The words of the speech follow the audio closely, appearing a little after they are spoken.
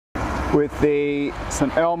with the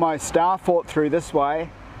St Elmo Star Fort through this way.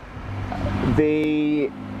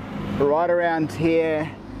 Right around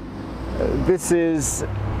here, this is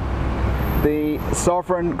the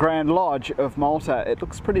Sovereign Grand Lodge of Malta. It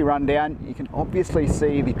looks pretty run down. You can obviously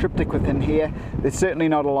see the triptych within here. There's certainly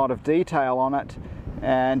not a lot of detail on it,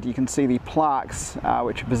 and you can see the plaques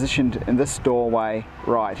which are positioned in this doorway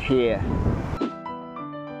right here.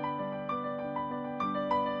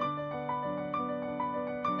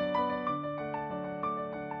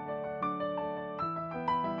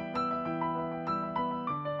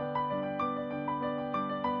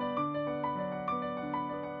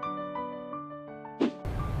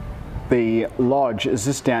 The lodge is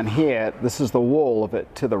just down here. This is the wall of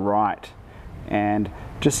it to the right, and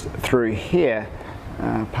just through here,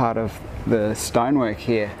 part of the stonework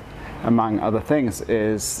here, among other things,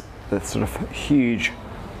 is the sort of huge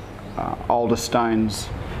older stones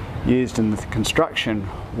used in the construction,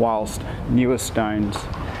 whilst newer stones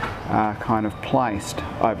are kind of placed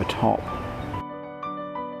over top.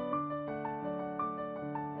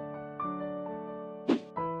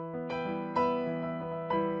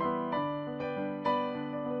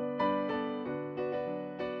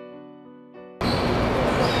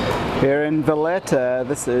 Here in Valletta,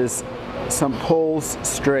 this is St Paul's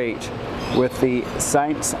Street with the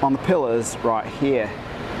saints on the pillars right here.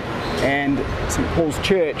 And St Paul's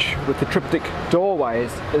Church with the triptych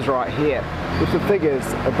doorways is right here with the figures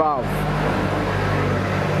above.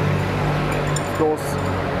 Of course,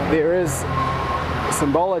 there is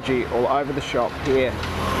symbology all over the shop here,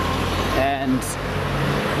 and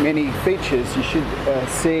many features you should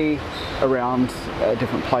see around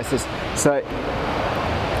different places. So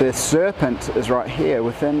the serpent is right here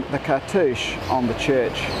within the cartouche on the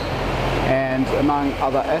church, and among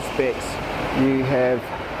other aspects you have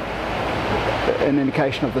an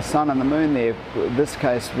indication of the sun and the moon there, in this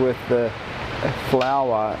case with the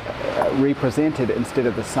flower represented instead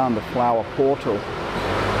of the sun, the flower portal.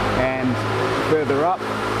 And further up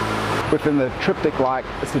within the triptych-like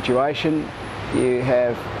situation you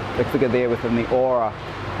have the figure there within the aura,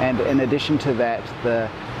 and in addition to that the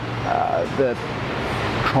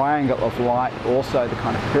triangle of light, also the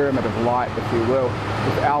kind of pyramid of light, if you will,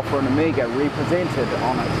 with Alpha and Omega represented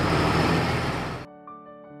on it.